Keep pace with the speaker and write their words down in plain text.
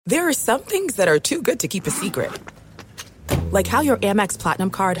There are some things that are too good to keep a secret. Like how your Amex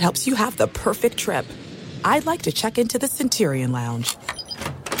Platinum card helps you have the perfect trip. I'd like to check into the Centurion Lounge.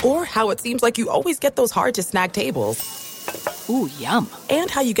 Or how it seems like you always get those hard-to-snag tables. Ooh, yum.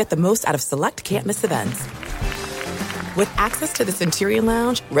 And how you get the most out of select can't-miss events. With access to the Centurion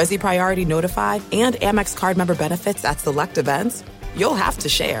Lounge, Resi Priority Notified, and Amex card member benefits at select events, you'll have to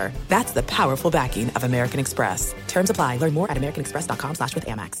share. That's the powerful backing of American Express. Terms apply. Learn more at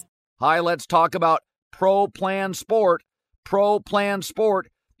americanexpress.com/withAmex. Hi, let's talk about Pro Plan Sport. Pro Plan Sport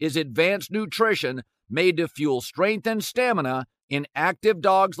is advanced nutrition made to fuel strength and stamina in active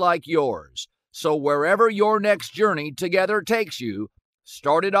dogs like yours. So wherever your next journey together takes you,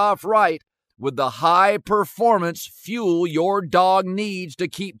 start it off right with the high-performance fuel your dog needs to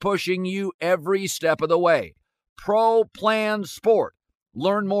keep pushing you every step of the way. Pro Plan Sport.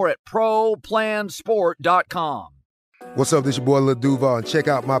 Learn more at ProPlansport.com. What's up? This your boy Lil Duval, and check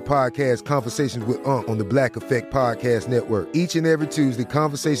out my podcast, Conversations with Unc, on the Black Effect Podcast Network. Each and every Tuesday,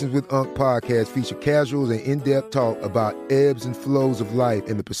 Conversations with Unc podcast feature casuals and in-depth talk about ebbs and flows of life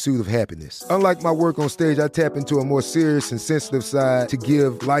and the pursuit of happiness. Unlike my work on stage, I tap into a more serious and sensitive side to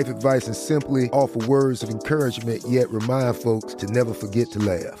give life advice and simply offer words of encouragement, yet remind folks to never forget to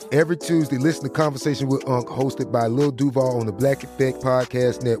laugh. Every Tuesday, listen to Conversations with Unc, hosted by Lil Duval on the Black Effect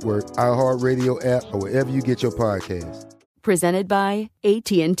Podcast Network, iHeartRadio app, or wherever you get your podcasts. Presented by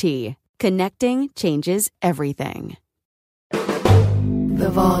AT&T. Connecting changes everything. The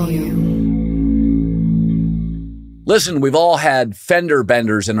volume. Listen, we've all had fender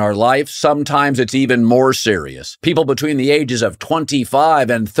benders in our life. Sometimes it's even more serious. People between the ages of 25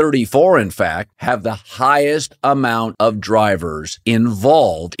 and 34, in fact, have the highest amount of drivers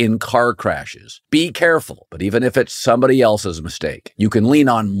involved in car crashes. Be careful, but even if it's somebody else's mistake, you can lean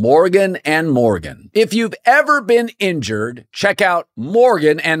on Morgan & Morgan. If you've ever been injured, check out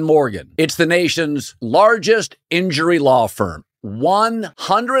Morgan & Morgan. It's the nation's largest injury law firm.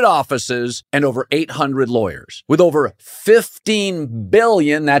 100 offices and over 800 lawyers with over $15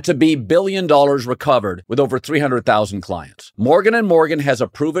 billion, that's a B, billion dollars recovered with over 300,000 clients. Morgan & Morgan has a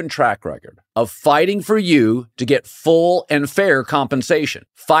proven track record of fighting for you to get full and fair compensation,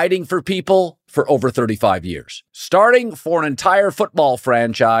 fighting for people for over 35 years. Starting for an entire football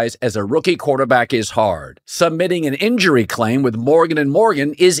franchise as a rookie quarterback is hard. Submitting an injury claim with Morgan &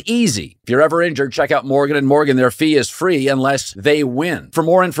 Morgan is easy. If you're ever injured, check out Morgan & Morgan. Their fee is free unless they win. For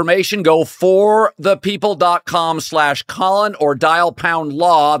more information, go forthepeople.com/Colin or dial pound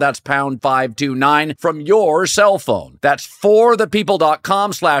law. That's pound 529 from your cell phone. That's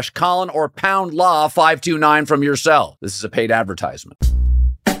forthepeople.com/Colin or pound law 529 from your cell. This is a paid advertisement.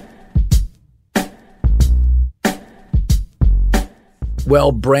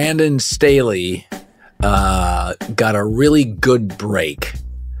 Well, Brandon Staley got a really good break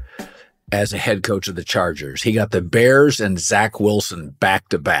as a head coach of the Chargers. He got the Bears and Zach Wilson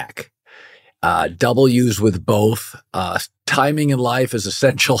back-to-back. W's with both. Timing in life is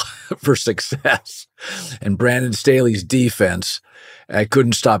essential for success. And Brandon Staley's defense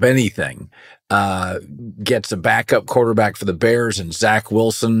couldn't stop anything. Gets a backup quarterback for the Bears and Zach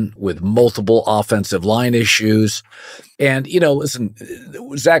Wilson with multiple offensive line issues. And, listen,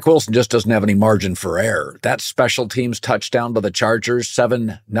 Zach Wilson just doesn't have any margin for error. That special teams touchdown by the Chargers,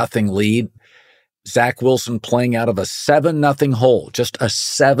 7-0 lead. Zach Wilson playing out of a 7-0 hole, just a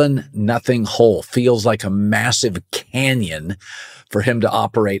 7-0 hole. Feels like a massive canyon for him to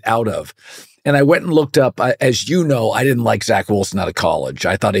operate out of. And I went and looked up, as you know, I didn't like Zach Wilson out of college.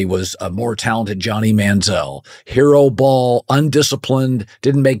 I thought he was a more talented Johnny Manziel. Hero ball, undisciplined,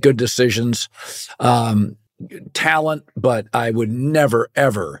 didn't make good decisions. Talent, but I would never,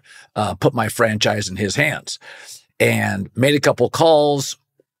 ever put my franchise in his hands. And made a couple calls,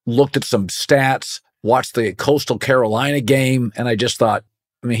 looked at some stats, watched the Coastal Carolina game, and I just thought,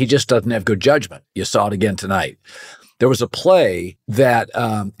 he just doesn't have good judgment. You saw it again tonight. There was a play that,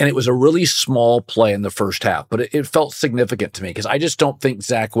 and it was a really small play in the first half, but it felt significant to me because I just don't think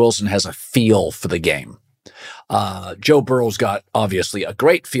Zach Wilson has a feel for the game. Joe Burrow's got obviously a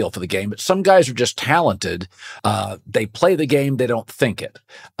great feel for the game, but some guys are just talented. They play the game, they don't think it.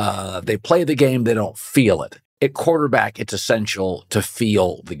 They play the game, they don't feel it. At quarterback, it's essential to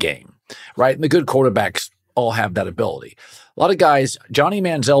feel the game, right? And the good quarterbacks all have that ability. A lot of guys, Johnny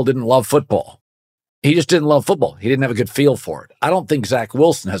Manziel didn't love football. He just didn't love football. He didn't have a good feel for it. I don't think Zach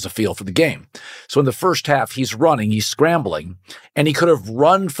Wilson has a feel for the game. So in the first half, he's running, he's scrambling, and he could have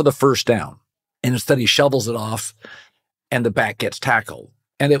run for the first down. And instead he shovels it off and the back gets tackled.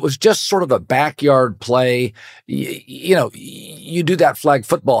 And it was just sort of a backyard play. You do that flag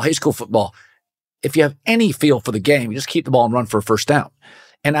football, high school football. If you have any feel for the game, you just keep the ball and run for a first down.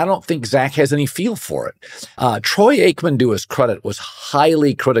 And I don't think Zach has any feel for it. Troy Aikman, to his credit, was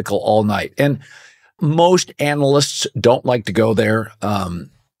highly critical all night. And most analysts don't like to go there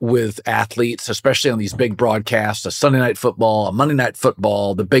with athletes, especially on these big broadcasts, a Sunday night football, a Monday night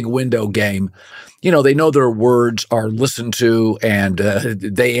football, the big window game. They know their words are listened to and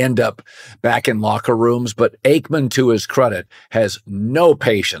they end up back in locker rooms. But Aikman, to his credit, has no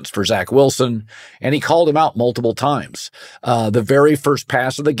patience for Zach Wilson, and he called him out multiple times. The very first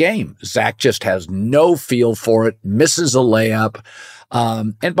pass of the game, Zach just has no feel for it, misses a layup.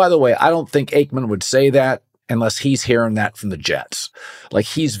 And by the way, I don't think Aikman would say that unless he's hearing that from the Jets. Like,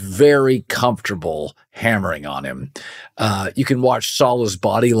 he's very comfortable hammering on him. You can watch Salah's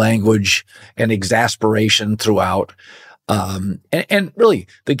body language and exasperation throughout. And really,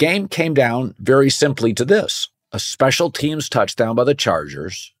 the game came down very simply to this: a special teams touchdown by the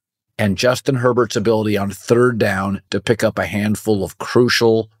Chargers and Justin Herbert's ability on third down to pick up a handful of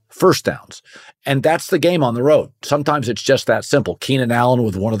crucial first downs. And that's the game on the road. Sometimes it's just that simple. Keenan Allen,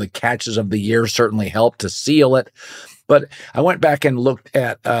 with one of the catches of the year, certainly helped to seal it. But I went back and looked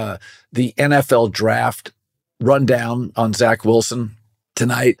at the NFL draft rundown on Zach Wilson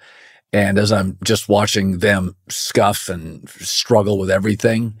tonight. And as I'm just watching them scuff and struggle with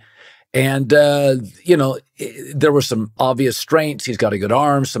everything, and, there were some obvious strengths. He's got a good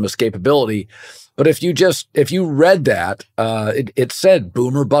arm, some escapability. But if you read that, it said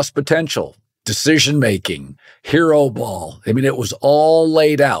boomer bust potential, decision-making, hero ball. I mean, it was all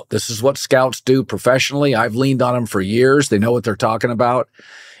laid out. This is what scouts do professionally. I've leaned on them for years. They know what they're talking about.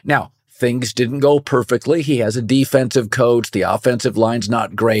 Now, things didn't go perfectly. He has a defensive coach. The offensive line's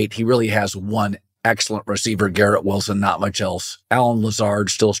not great. He really has one excellent receiver, Garrett Wilson, not much else. Alan Lazard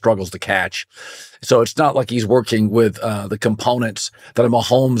still struggles to catch. So it's not like he's working with the components that a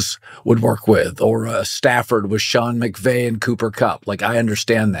Mahomes would work with, or Stafford with Sean McVay and Cooper Kupp. Like, I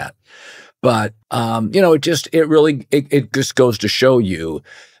understand that. But, it just goes to show you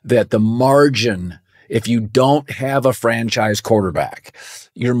that the margin, if you don't have a franchise quarterback,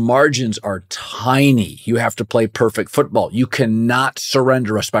 your margins are tiny. You have to play perfect football. You cannot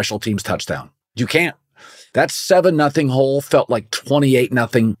surrender a special teams touchdown. You can't. That 7-0 hole felt like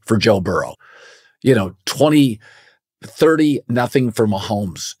 28-0 for Joe Burrow. 30-0 for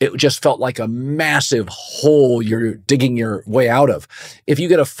Mahomes. It just felt like a massive hole you're digging your way out of. If you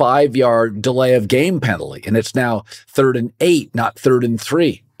get a 5-yard delay of game penalty and it's now 3rd and 8, not 3rd and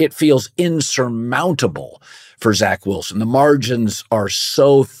 3, it feels insurmountable for Zach Wilson. The margins are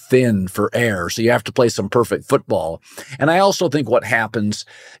so thin for error, so you have to play some perfect football. And I also think what happens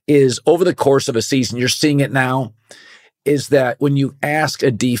is, over the course of a season, you're seeing it now, is that when you ask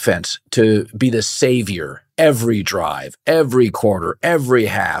a defense to be the savior every drive, every quarter, every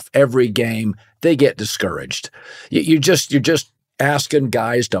half, every game, they get discouraged. You're just asking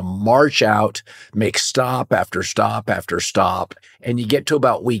guys to march out, make stop after stop after stop, and you get to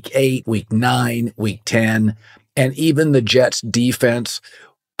about week 8, week 9, week 10, and even the Jets defense,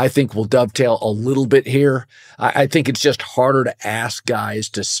 I think, will dovetail a little bit here. I think it's just harder to ask guys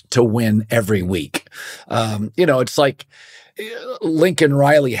to win every week. It's like Lincoln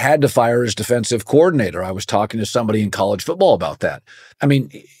Riley had to fire his defensive coordinator. I was talking to somebody in college football about that. I mean,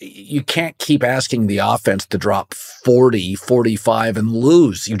 you can't keep asking the offense to drop 40, 45 and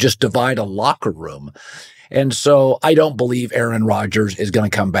lose. You just divide a locker room. And so I don't believe Aaron Rodgers is going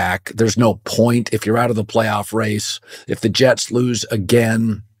to come back. There's no point if you're out of the playoff race. If the Jets lose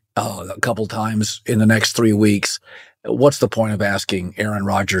again a couple times in the next 3 weeks, what's the point of asking Aaron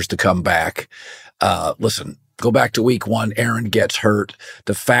Rodgers to come back? Listen, go back to week 1, Aaron gets hurt.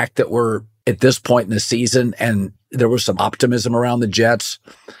 The fact that we're at this point in the season and there was some optimism around the Jets,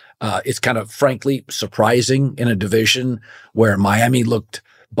 it's kind of, frankly, surprising in a division where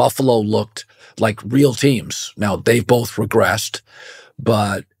Buffalo looked like real teams. Now, they've both regressed,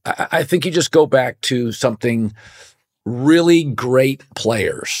 but I think you just go back to something: really great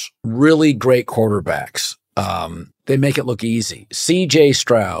players, really great quarterbacks. They make it look easy. C.J.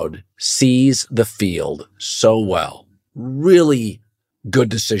 Stroud sees the field so well. Really good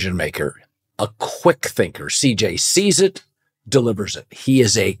decision maker, a quick thinker. C.J. sees it, delivers it. He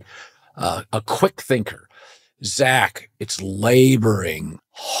is a quick thinker. Zach, it's laboring,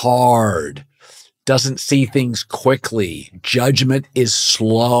 hard, doesn't see things quickly. Judgment is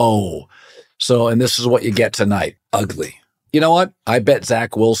slow. So, and this is what you get tonight. Ugly. You know what? I bet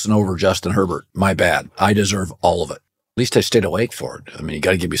Zach Wilson over Justin Herbert. My bad. I deserve all of it. At least I stayed awake for it. I mean, you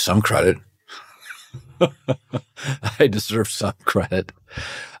got to give me some credit. I deserve some credit.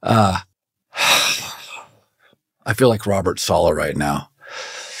 I feel like Robert Saleh right now.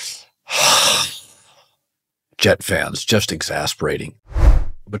 Jet fans, just exasperating.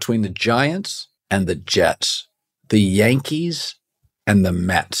 between the Giants and the Jets, the Yankees and the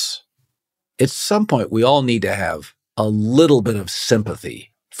Mets. At some point, we all need to have a little bit of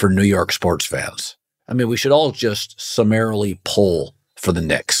sympathy for New York sports fans. I mean, we should all just summarily pull for the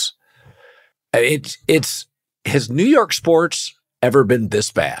Knicks. Has New York sports ever been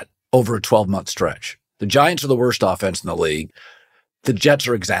this bad over a 12-month stretch? The Giants are the worst offense in the league. The Jets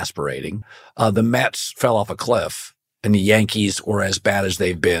are exasperating. The Mets fell off a cliff, and the Yankees were as bad as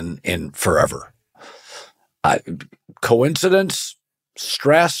they've been in forever. Coincidence,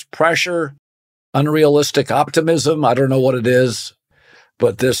 stress, pressure, unrealistic optimism. I don't know what it is,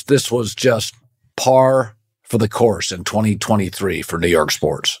 but this was just par for the course in 2023 for New York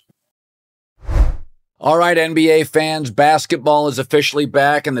sports. All right, NBA fans, basketball is officially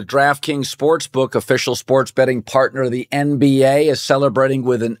back, and the DraftKings Sportsbook, official sports betting partner of the NBA, is celebrating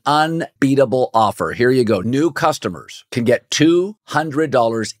with an unbeatable offer. Here you go. New customers can get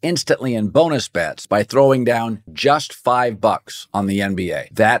 $200 instantly in bonus bets by throwing down just $5 on the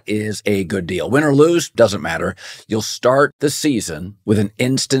NBA. That is a good deal. Win or lose, doesn't matter. You'll start the season with an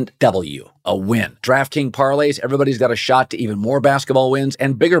instant W. A win. DraftKings parlays, everybody's got a shot to even more basketball wins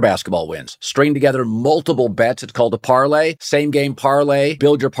and bigger basketball wins. String together multiple bets. It's called a parlay. Same game parlay.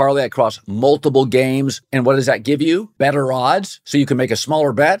 Build your parlay across multiple games. And what does that give you? Better odds, so you can make a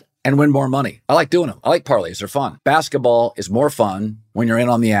smaller bet and win more money. I like doing them. I like parlays. They're fun. Basketball is more fun when you're in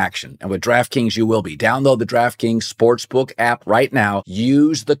on the action. And with DraftKings, you will be. Download the DraftKings Sportsbook app right now.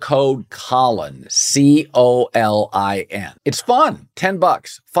 Use the code Colin, COLIN. It's fun. $10,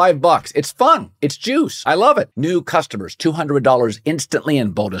 $5. It's fun. It's juice. I love it. New customers, $200 instantly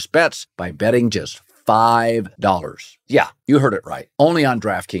in bonus bets by betting just $5. Yeah, you heard it right. Only on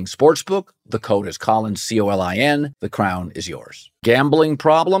DraftKings Sportsbook. The code is Colin, COLIN. The crown is yours. Gambling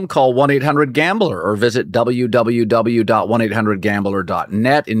problem? Call 1-800-GAMBLER or visit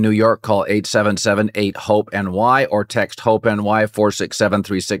www.1800gambler.net. In New York, call 877-8-HOPE-NY or text HOPE-NY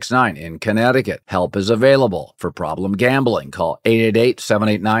 467-369. In Connecticut, help is available for problem gambling. Call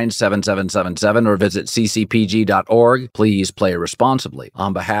 888-789-7777 or visit ccpg.org. Please play responsibly.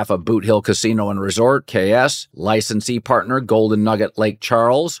 On behalf of Boot Hill Casino and Resort, KS, licensee partner Golden Nugget Lake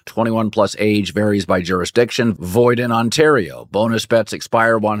Charles, 21 plus age varies by jurisdiction, void in Ontario. Bonus bets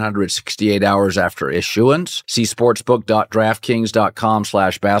expire 168 hours after issuance. See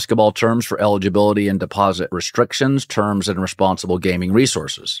sportsbook.draftkings.com/basketball terms for eligibility and deposit restrictions, terms, and responsible gaming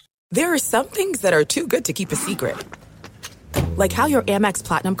resources. There are some things that are too good to keep a secret. Like how your Amex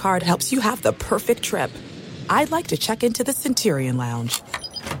Platinum card helps you have the perfect trip. I'd like to check into the Centurion Lounge.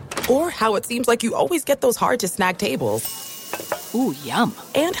 Or how it seems like you always get those hard-to-snag tables. Ooh, yum.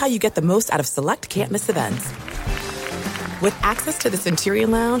 And how you get the most out of select can't-miss events. With access to the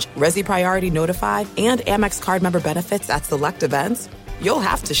Centurion Lounge, Resi Priority Notified, and Amex card member benefits at select events, you'll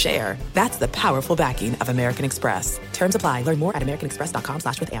have to share. That's the powerful backing of American Express. Terms apply. Learn more at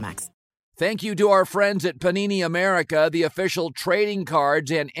americanexpress.com/withAmex. Thank you to our friends at Panini America, the official trading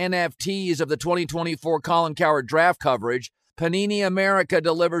cards and NFTs of the 2024 Colin Cowherd draft coverage. Panini America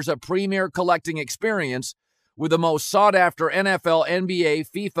delivers a premier collecting experience with the most sought-after NFL, NBA,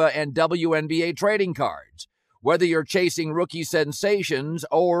 FIFA, and WNBA trading cards. Whether you're chasing rookie sensations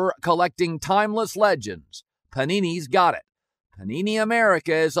or collecting timeless legends, Panini's got it. Panini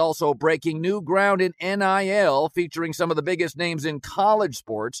America is also breaking new ground in NIL, featuring some of the biggest names in college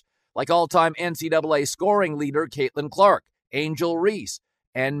sports, like all-time NCAA scoring leader Caitlin Clark, Angel Reese,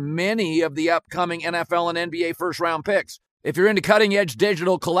 and many of the upcoming NFL and NBA first-round picks. If you're into cutting-edge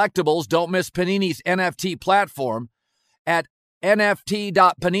digital collectibles, don't miss Panini's NFT platform at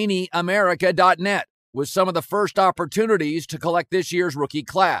nft.paniniamerica.net with some of the first opportunities to collect this year's rookie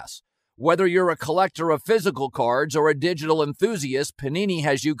class. Whether you're a collector of physical cards or a digital enthusiast, Panini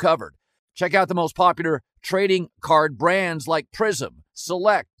has you covered. Check out the most popular trading card brands like Prism,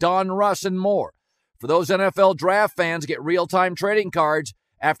 Select, Don Russ, and more. For those NFL draft fans, get real-time trading cards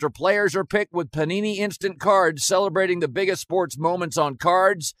after players are picked with Panini Instant Cards, celebrating the biggest sports moments on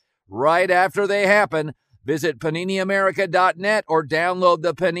cards right after they happen. Visit PaniniAmerica.net or download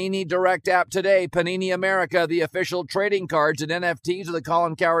the Panini Direct app today. Panini America, the official trading cards and NFTs of the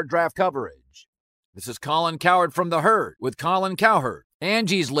Colin Cowherd draft coverage. This is Colin Cowherd from The Herd with Colin Cowherd.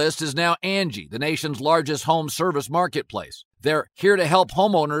 Angie's List is now Angie, the nation's largest home service marketplace. They're here to help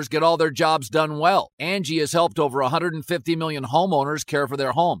homeowners get all their jobs done well. Angie has helped over 150 million homeowners care for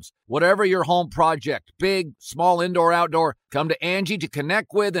their homes. Whatever your home project, big, small, indoor, outdoor, come to Angie to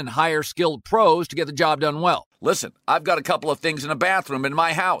connect with and hire skilled pros to get the job done well. Listen, I've got a couple of things in a bathroom in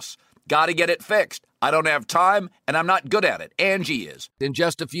my house. Got to get it fixed. I don't have time, and I'm not good at it. Angie is. In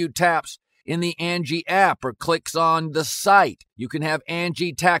just a few taps, in the Angie app or clicks on the site. You can have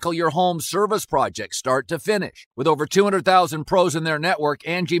Angie tackle your home service project start to finish. With over 200,000 pros in their network,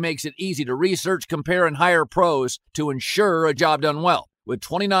 Angie makes it easy to research, compare, and hire pros to ensure a job done well. With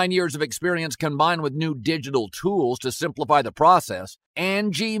 29 years of experience combined with new digital tools to simplify the process,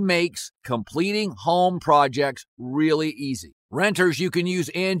 Angie makes completing home projects really easy. Renters, you can use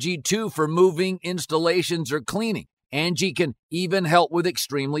Angie too for moving, installations, or cleaning. Angie can even help with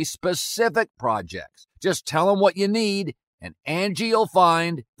extremely specific projects. Just tell them what you need, and Angie will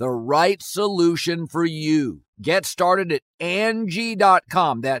find the right solution for you. Get started at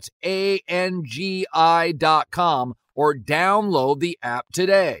Angie.com. That's ANGI.com, or download the app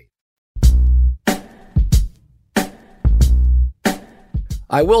today.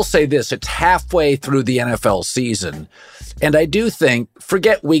 I will say this, it's halfway through the NFL season, and I do think,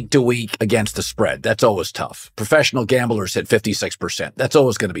 forget week to week against the spread. That's always tough. Professional gamblers hit 56%. That's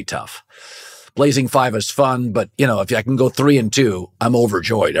always going to be tough. Blazing 5 is fun, but, if I can go 3-2, I'm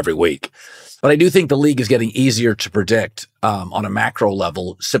overjoyed every week. But I do think the league is getting easier to predict on a macro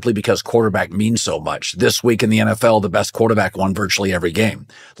level simply because quarterback means so much. This week in the NFL, the best quarterback won virtually every game.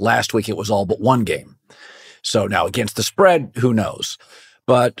 Last week, it was all but one game. So now against the spread, who knows?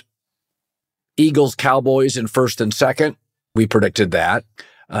 But Eagles, Cowboys in first and second, we predicted that.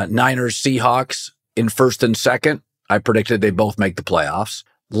 Niners, Seahawks in first and second, I predicted they both make the playoffs.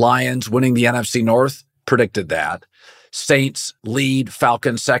 Lions winning the NFC North, predicted that. Saints lead,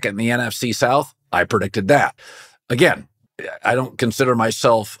 Falcons second in the NFC South, I predicted that. Again, I don't consider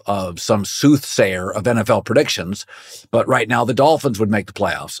myself some soothsayer of NFL predictions, but right now the Dolphins would make the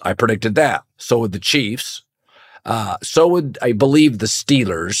playoffs. I predicted that. So would the Chiefs. So would, I believe, the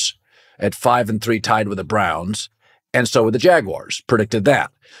Steelers at 5-3 tied with the Browns. And so would the Jaguars. Predicted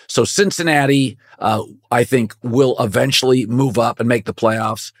that. So Cincinnati, I think, will eventually move up and make the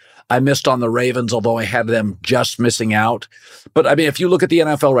playoffs. I missed on the Ravens, although I had them just missing out. But, I mean, if you look at the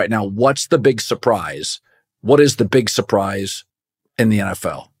NFL right now, what's the big surprise? What is the big surprise in the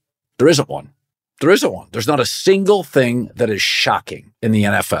NFL? There isn't one. There isn't one. There's not a single thing that is shocking in the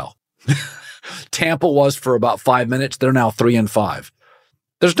NFL. Tampa was for about 5 minutes. They're now 3-5.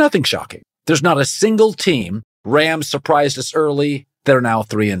 There's nothing shocking. There's not a single team. Rams surprised us early. They're now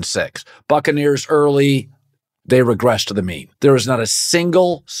 3-6. Buccaneers early. They regressed to the mean. There is not a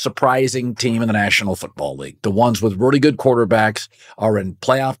single surprising team in the National Football League. The ones with really good quarterbacks are in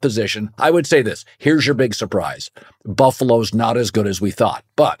playoff position. I would say this. Here's your big surprise. Buffalo's not as good as we thought,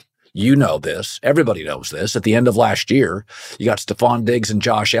 but you know this. Everybody knows this. At the end of last year, you got Stephon Diggs and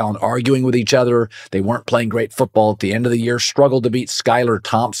Josh Allen arguing with each other. They weren't playing great football at the end of the year, struggled to beat Skylar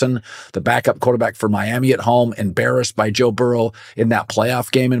Thompson, the backup quarterback for Miami at home, embarrassed by Joe Burrow in that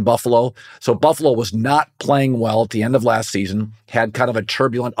playoff game in Buffalo. So Buffalo was not playing well at the end of last season, had kind of a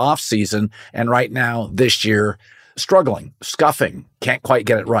turbulent offseason, and right now, this year, struggling, scuffing, can't quite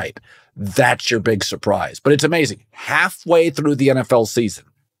get it right. That's your big surprise. But it's amazing. Halfway through the NFL season,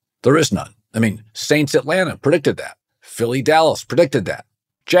 there is none. I mean, Saints Atlanta predicted that. Philly Dallas predicted that.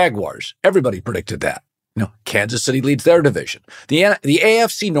 Jaguars, everybody predicted that. Kansas City leads their division. The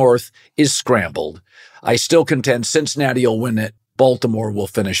AFC North is scrambled. I still contend Cincinnati will win it. Baltimore will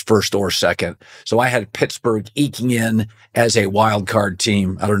finish first or second. So I had Pittsburgh eking in as a wild card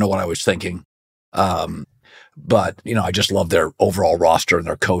team. I don't know what I was thinking. But I just love their overall roster and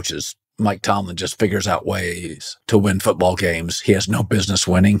their coaches. Mike Tomlin just figures out ways to win football games. He has no business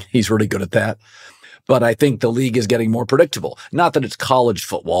winning. He's really good at that. But I think the league is getting more predictable. Not that it's college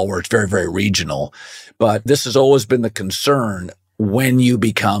football where it's very, very regional, but this has always been the concern when you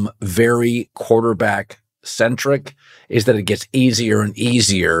become very quarterback centric is that it gets easier and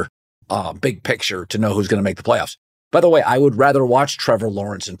easier, big picture, to know who's going to make the playoffs. By the way, I would rather watch Trevor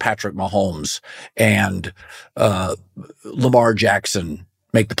Lawrence and Patrick Mahomes and Lamar Jackson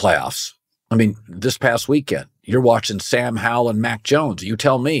make the playoffs. I mean, this past weekend, you're watching Sam Howell and Mac Jones. You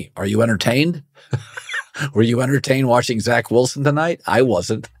tell me, are you entertained? Were you entertained watching Zach Wilson tonight? I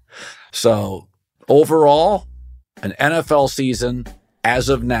wasn't. So overall, an NFL season as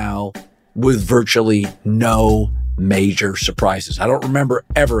of now with virtually no major surprises. I don't remember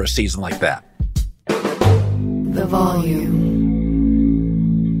ever a season like that. The Volume.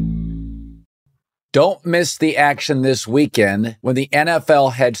 Don't miss the action this weekend when the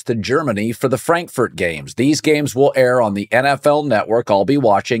NFL heads to Germany for the Frankfurt games. These games will air on the NFL Network I'll be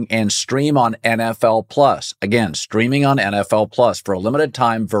watching and stream on NFL Plus. Again, streaming on NFL Plus. For a limited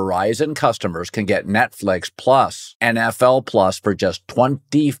time, Verizon customers can get Netflix Plus, NFL Plus for just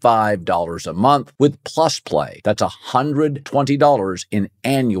 $25 a month with Plus Play. That's $120 in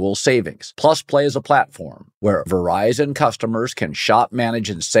annual savings. Plus Play is a platform where Verizon customers can shop, manage,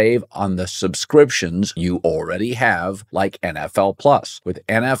 and save on the subscriptions you already have, like NFL Plus. With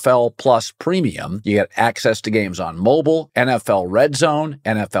NFL Plus Premium, you get access to games on mobile, NFL Red Zone,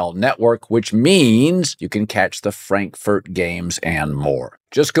 NFL Network, which means you can catch the Frankfurt games and more.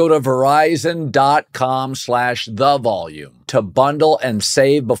 Just go to Verizon.com/thevolume to bundle and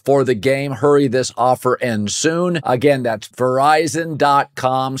save before the game. Hurry, this offer ends soon. Again, that's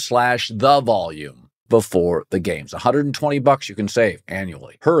Verizon.com/thevolume before the games. $120 you can save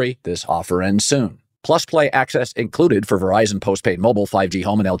annually. Hurry, this offer ends soon. Plus Play access included for Verizon postpaid mobile, 5G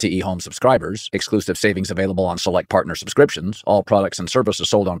home, and LTE home subscribers. Exclusive savings available on select partner subscriptions. All products and services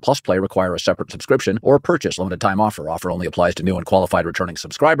sold on Plus Play require a separate subscription or purchase. Limited time offer. Offer only applies to new and qualified returning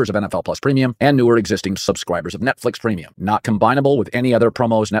subscribers of NFL Plus Premium and newer existing subscribers of Netflix Premium. Not combinable with any other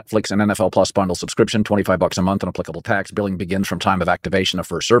promos, Netflix and NFL Plus bundle subscription. $25 a month and applicable tax. Billing begins from time of activation of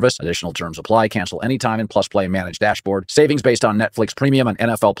first service. Additional terms apply. Cancel anytime in Plus Play managed dashboard. Savings based on Netflix Premium and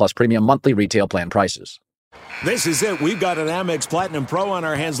NFL Plus Premium monthly retail plan prices. This is it. We've got an Amex Platinum Pro on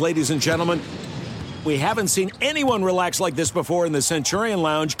our hands, ladies and gentlemen. We haven't seen anyone relax like this before in the Centurion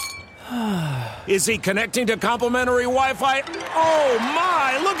Lounge. Is he connecting to complimentary Wi-Fi? Oh,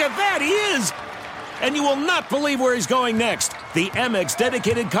 my! Look at that! He is! And you will not believe where he's going next. The Amex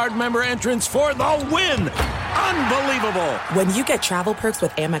dedicated card member entrance for the win! Unbelievable! When you get travel perks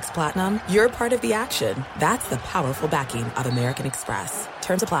with Amex Platinum, you're part of the action. That's the powerful backing of American Express.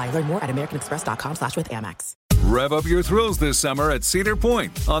 Terms apply. Learn more at americanexpress.com/withAmex. Rev up your thrills this summer at Cedar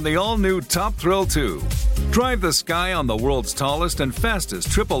Point on the all-new Top Thrill 2. Drive the sky on the world's tallest and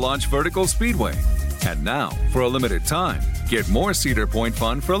fastest triple-launch vertical speedway. And now, for a limited time, get more Cedar Point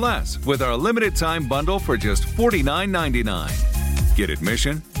fun for less with our limited-time bundle for just $49.99. Get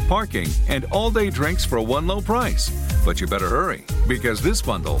admission, parking, and all-day drinks for one low price. But you better hurry, because this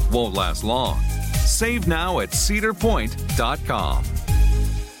bundle won't last long. Save now at cedarpoint.com.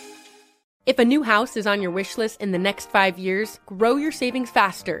 If a new house is on your wish list in the next 5 years, grow your savings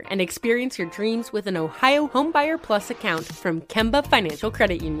faster and experience your dreams with an Ohio Homebuyer Plus account from Kemba Financial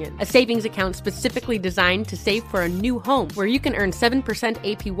Credit Union. A savings account specifically designed to save for a new home, where you can earn 7%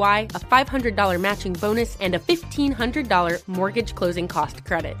 APY, a $500 matching bonus, and a $1,500 mortgage closing cost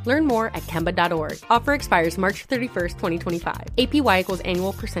credit. Learn more at Kemba.org. Offer expires March 31st, 2025. APY equals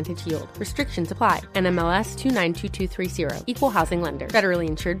annual percentage yield. Restrictions apply. NMLS 292230. Equal housing lender. Federally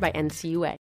insured by NCUA.